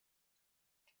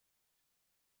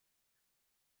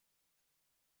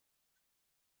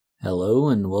Hello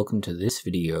and welcome to this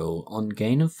video on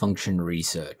gain-of-function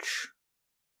research.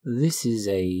 This is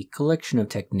a collection of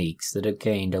techniques that have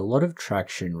gained a lot of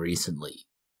traction recently.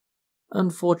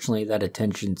 Unfortunately, that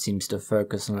attention seems to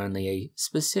focus on only a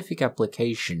specific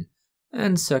application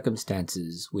and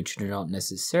circumstances which do not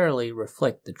necessarily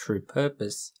reflect the true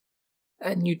purpose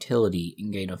and utility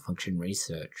in gain-of-function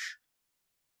research.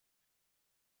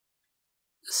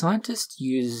 Scientists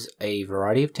use a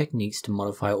variety of techniques to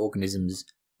modify organisms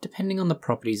depending on the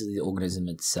properties of the organism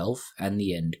itself and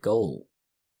the end goal.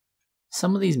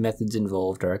 Some of these methods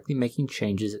involve directly making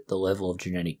changes at the level of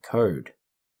genetic code.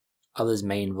 Others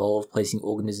may involve placing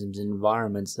organisms in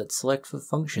environments that select for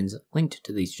functions linked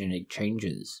to these genetic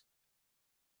changes.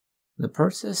 The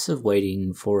process of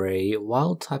waiting for a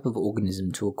wild type of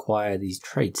organism to acquire these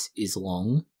traits is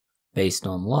long, based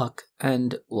on luck,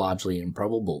 and largely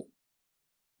improbable.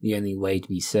 The only way to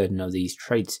be certain of these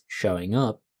traits showing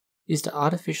up is to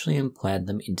artificially implant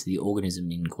them into the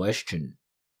organism in question.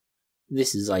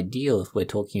 This is ideal if we're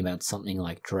talking about something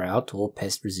like drought or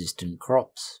pest-resistant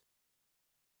crops.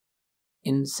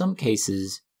 In some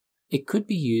cases, it could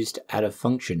be used to add a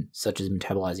function such as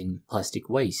metabolizing plastic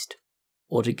waste,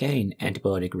 or to gain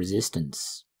antibiotic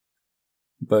resistance.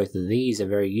 Both of these are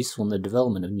very useful in the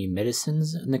development of new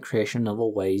medicines and the creation of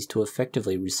novel ways to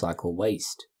effectively recycle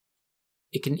waste.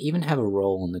 It can even have a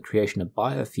role in the creation of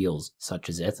biofuels such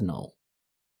as ethanol.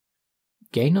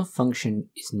 Gain of function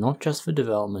is not just for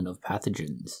development of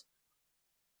pathogens.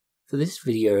 For this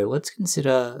video, let's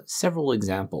consider several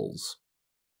examples.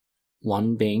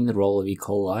 One being the role of E.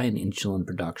 coli in insulin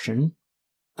production,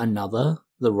 another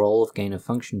the role of gain of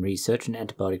function research in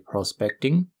antibiotic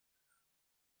prospecting.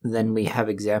 Then we have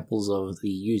examples of the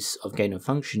use of gain of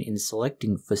function in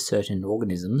selecting for certain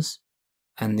organisms,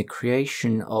 and the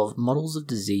creation of models of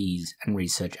disease and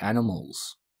research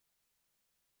animals.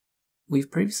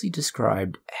 We've previously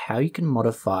described how you can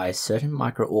modify certain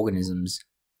microorganisms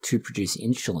to produce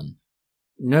insulin.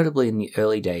 Notably, in the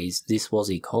early days, this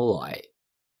was E. coli.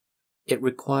 It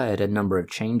required a number of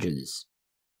changes.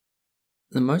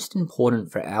 The most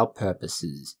important for our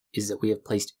purposes is that we have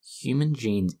placed human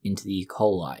genes into the E.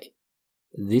 coli.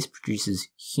 This produces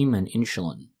human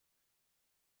insulin.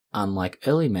 Unlike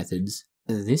early methods,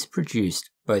 this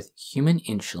produced both human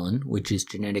insulin, which is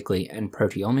genetically and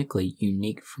proteomically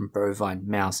unique from bovine,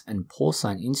 mouse, and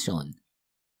porcine insulin,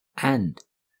 and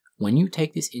when you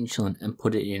take this insulin and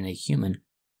put it in a human,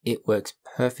 it works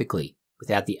perfectly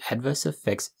without the adverse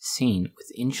effects seen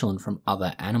with insulin from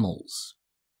other animals.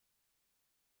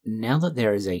 Now that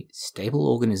there is a stable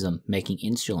organism making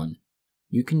insulin,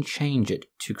 you can change it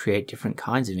to create different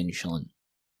kinds of insulin.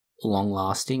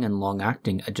 Long-lasting and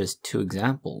long-acting are just two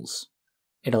examples.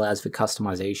 It allows for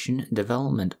customization and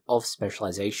development of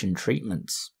specialization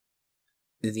treatments.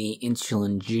 The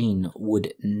insulin gene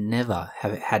would never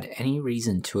have had any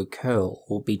reason to occur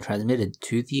or be transmitted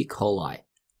to the E. coli,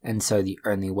 and so the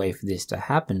only way for this to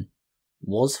happen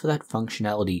was for that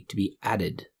functionality to be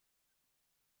added.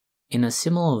 In a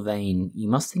similar vein, you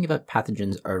must think about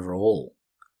pathogens overall.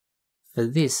 For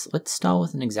this, let's start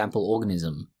with an example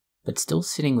organism, but still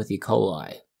sitting with E.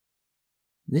 coli.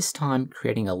 This time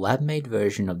creating a lab-made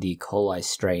version of the E. coli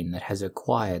strain that has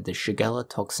acquired the Shigella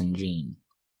toxin gene.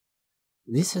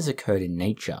 This has occurred in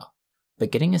nature,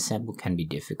 but getting a sample can be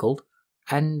difficult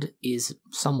and is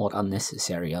somewhat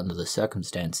unnecessary under the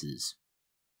circumstances.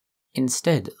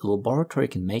 Instead, the laboratory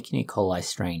can make an E. coli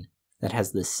strain that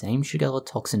has the same Shigella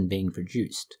toxin being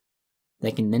produced.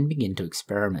 They can then begin to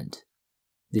experiment.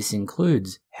 This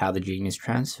includes how the gene is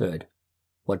transferred,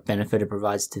 what benefit it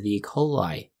provides to the E.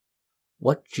 coli,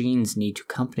 what genes need to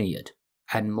accompany it,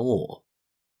 and more.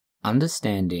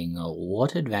 Understanding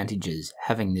what advantages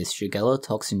having this Shigella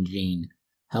toxin gene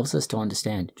helps us to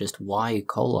understand just why E.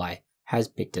 coli has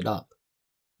picked it up.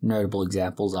 Notable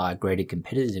examples are greater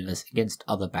competitiveness against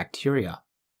other bacteria,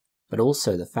 but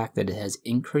also the fact that it has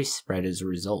increased spread as a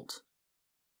result.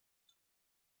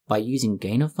 By using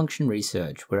gain-of-function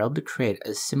research, we're able to create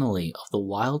a simile of the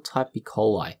wild-type E.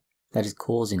 coli that is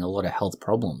causing a lot of health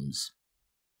problems.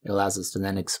 It allows us to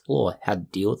then explore how to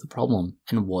deal with the problem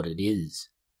and what it is.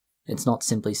 It's not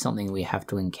simply something we have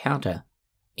to encounter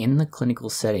in the clinical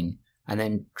setting and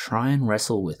then try and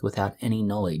wrestle with without any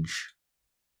knowledge.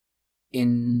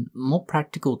 In more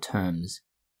practical terms,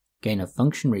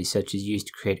 gain-of-function research is used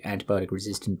to create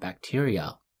antibiotic-resistant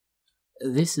bacteria.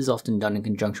 This is often done in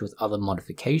conjunction with other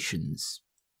modifications.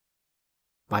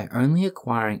 By only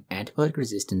acquiring antibiotic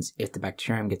resistance if the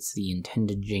bacterium gets the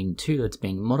intended gene too that's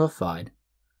being modified,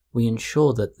 we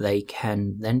ensure that they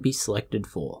can then be selected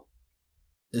for.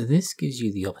 This gives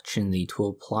you the opportunity to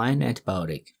apply an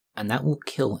antibiotic and that will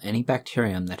kill any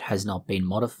bacterium that has not been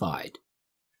modified.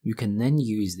 You can then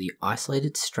use the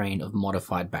isolated strain of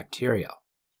modified bacteria.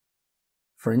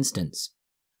 For instance,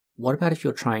 what about if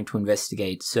you're trying to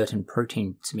investigate certain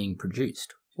proteins being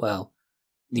produced? Well,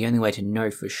 the only way to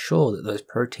know for sure that those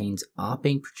proteins are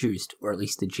being produced, or at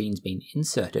least the genes being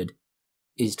inserted,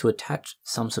 is to attach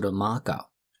some sort of marker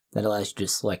that allows you to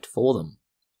select for them.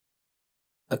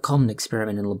 A common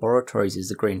experiment in laboratories is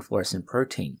the green fluorescent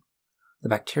protein. The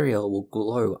bacteria will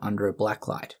glow under a black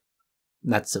light.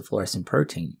 That's the fluorescent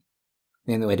protein.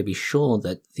 The only way to be sure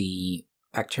that the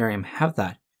bacterium have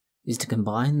that is to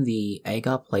combine the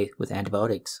agar plate with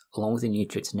antibiotics along with the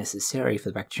nutrients necessary for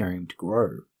the bacterium to grow.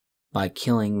 By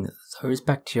killing those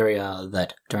bacteria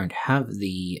that don't have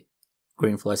the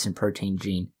green fluorescent protein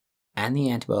gene and the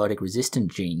antibiotic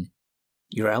resistant gene,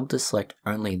 you're able to select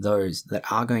only those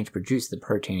that are going to produce the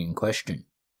protein in question.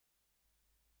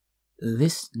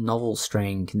 This novel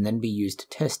strain can then be used to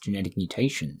test genetic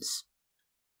mutations.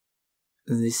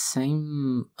 This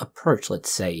same approach,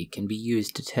 let's say, can be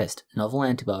used to test novel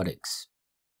antibiotics.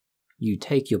 You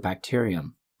take your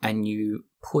bacterium and you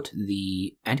put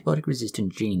the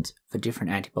antibiotic-resistant genes for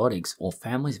different antibiotics or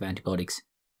families of antibiotics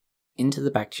into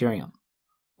the bacterium,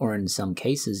 or in some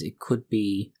cases it could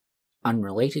be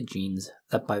unrelated genes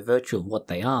that by virtue of what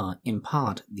they are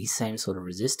impart the same sort of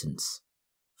resistance.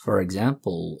 For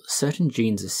example, certain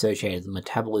genes associated with the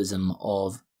metabolism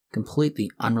of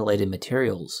completely unrelated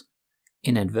materials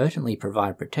inadvertently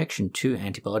provide protection to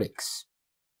antibiotics.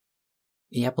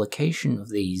 The application of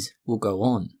these will go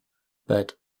on,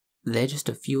 but they're just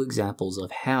a few examples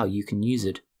of how you can use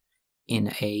it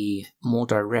in a more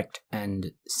direct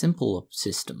and simpler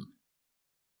system.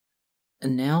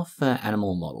 And now for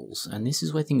animal models, and this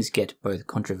is where things get both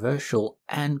controversial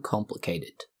and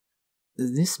complicated.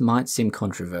 This might seem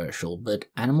controversial, but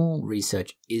animal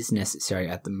research is necessary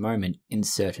at the moment in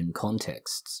certain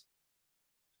contexts.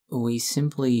 We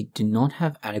simply do not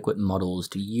have adequate models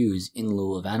to use in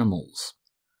lieu of animals.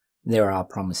 There are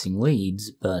promising leads,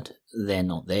 but they're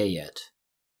not there yet.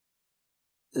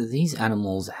 These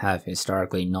animals have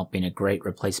historically not been a great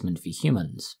replacement for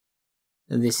humans.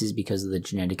 This is because of the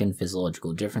genetic and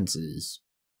physiological differences.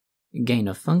 Gain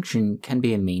of function can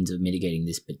be a means of mitigating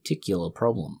this particular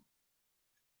problem.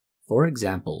 For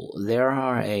example, there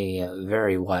are a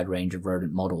very wide range of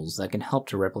rodent models that can help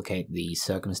to replicate the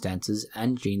circumstances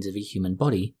and genes of a human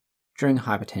body during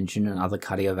hypertension and other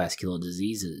cardiovascular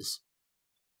diseases.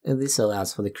 This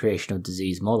allows for the creation of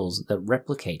disease models that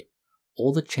replicate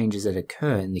all the changes that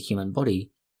occur in the human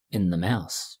body in the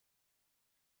mouse.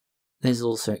 There's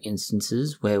also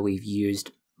instances where we've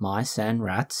used mice and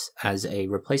rats as a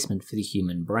replacement for the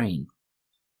human brain.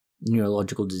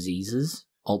 Neurological diseases,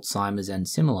 Alzheimer's and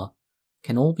similar,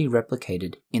 can all be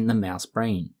replicated in the mouse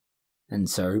brain, and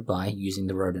so by using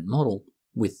the rodent model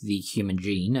with the human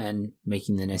gene and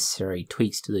making the necessary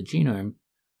tweaks to the genome,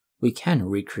 we can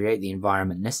recreate the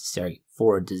environment necessary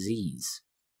for a disease.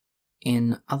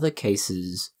 In other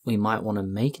cases, we might want to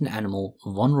make an animal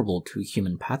vulnerable to a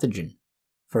human pathogen,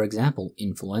 for example,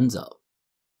 influenza.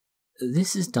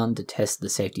 This is done to test the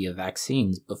safety of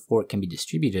vaccines before it can be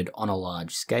distributed on a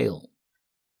large scale.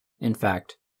 In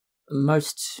fact,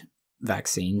 most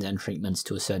vaccines and treatments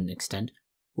to a certain extent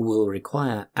will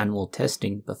require animal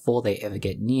testing before they ever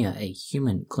get near a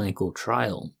human clinical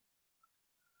trial.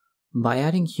 By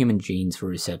adding human genes for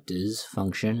receptors,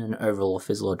 function, and overall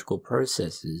physiological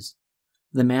processes,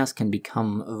 the mouse can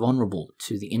become vulnerable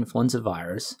to the influenza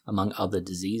virus, among other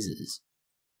diseases.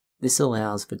 This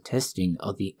allows for testing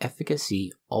of the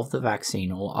efficacy of the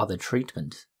vaccine or other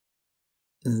treatment.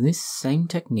 This same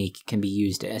technique can be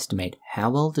used to estimate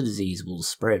how well the disease will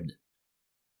spread.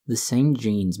 The same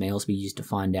genes may also be used to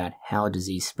find out how a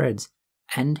disease spreads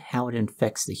and how it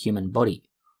infects the human body,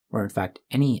 or in fact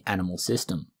any animal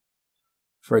system.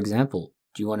 For example,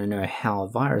 do you want to know how a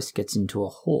virus gets into a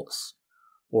horse,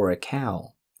 or a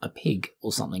cow, a pig,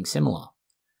 or something similar?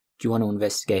 Do you want to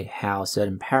investigate how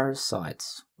certain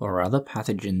parasites or other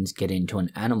pathogens get into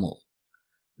an animal?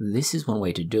 This is one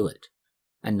way to do it,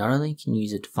 and not only can you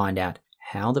use it to find out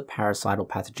how the parasite or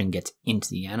pathogen gets into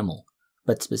the animal,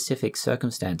 but specific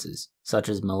circumstances, such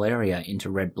as malaria into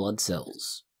red blood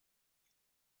cells.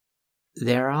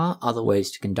 There are other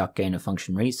ways to conduct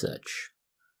gain-of-function research.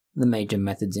 The major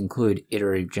methods include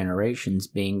iterative generations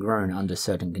being grown under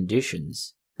certain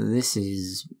conditions. This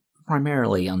is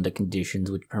primarily under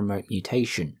conditions which promote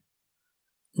mutation.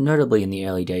 Notably in the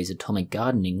early days, atomic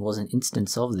gardening was an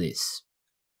instance of this.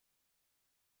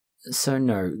 So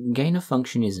no,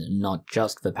 gain-of-function is not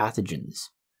just for pathogens.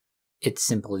 It's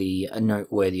simply a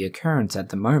noteworthy occurrence at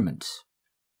the moment.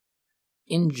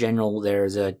 In general, there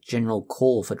is a general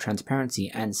call for transparency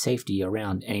and safety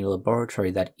around any laboratory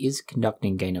that is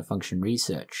conducting gain-of-function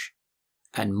research,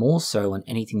 and more so on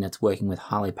anything that's working with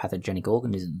highly pathogenic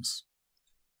organisms.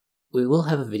 We will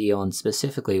have a video on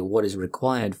specifically what is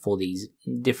required for these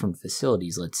different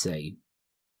facilities, let's say.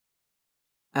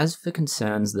 As for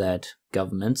concerns that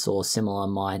governments or similar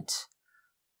might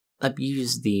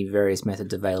abuse the various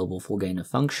methods available for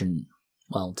gain-of-function,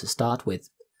 well, to start with,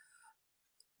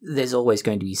 there's always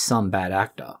going to be some bad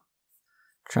actor.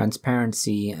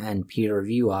 Transparency and peer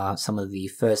review are some of the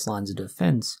first lines of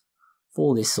defense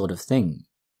for this sort of thing.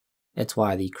 That's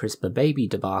why the CRISPR baby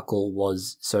debacle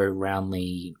was so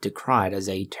roundly decried as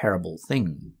a terrible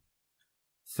thing.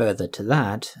 Further to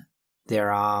that,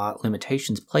 there are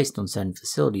limitations placed on certain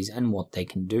facilities and what they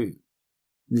can do.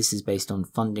 This is based on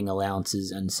funding allowances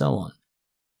and so on.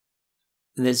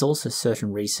 There's also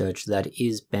certain research that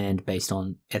is banned based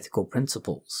on ethical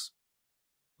principles.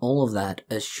 All of that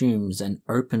assumes an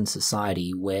open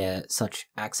society where such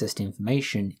access to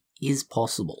information is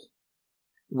possible.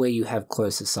 Where you have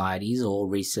closed societies or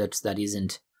research that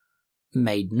isn't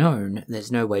made known,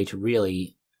 there's no way to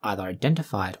really either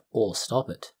identify it or stop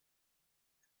it.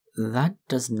 That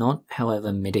does not,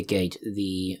 however, mitigate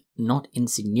the not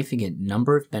insignificant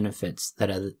number of benefits that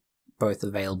are both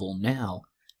available now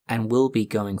and will be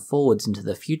going forwards into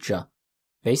the future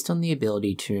based on the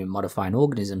ability to modify an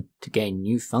organism to gain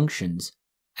new functions,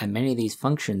 and many of these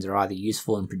functions are either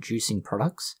useful in producing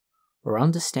products or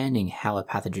understanding how a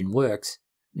pathogen works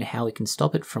and how we can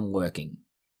stop it from working,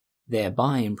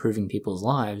 thereby improving people's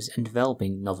lives and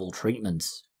developing novel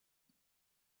treatments.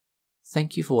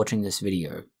 Thank you for watching this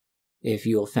video. If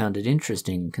you have found it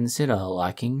interesting, consider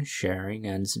liking, sharing,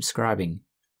 and subscribing.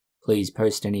 Please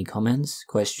post any comments,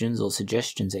 questions, or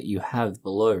suggestions that you have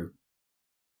below.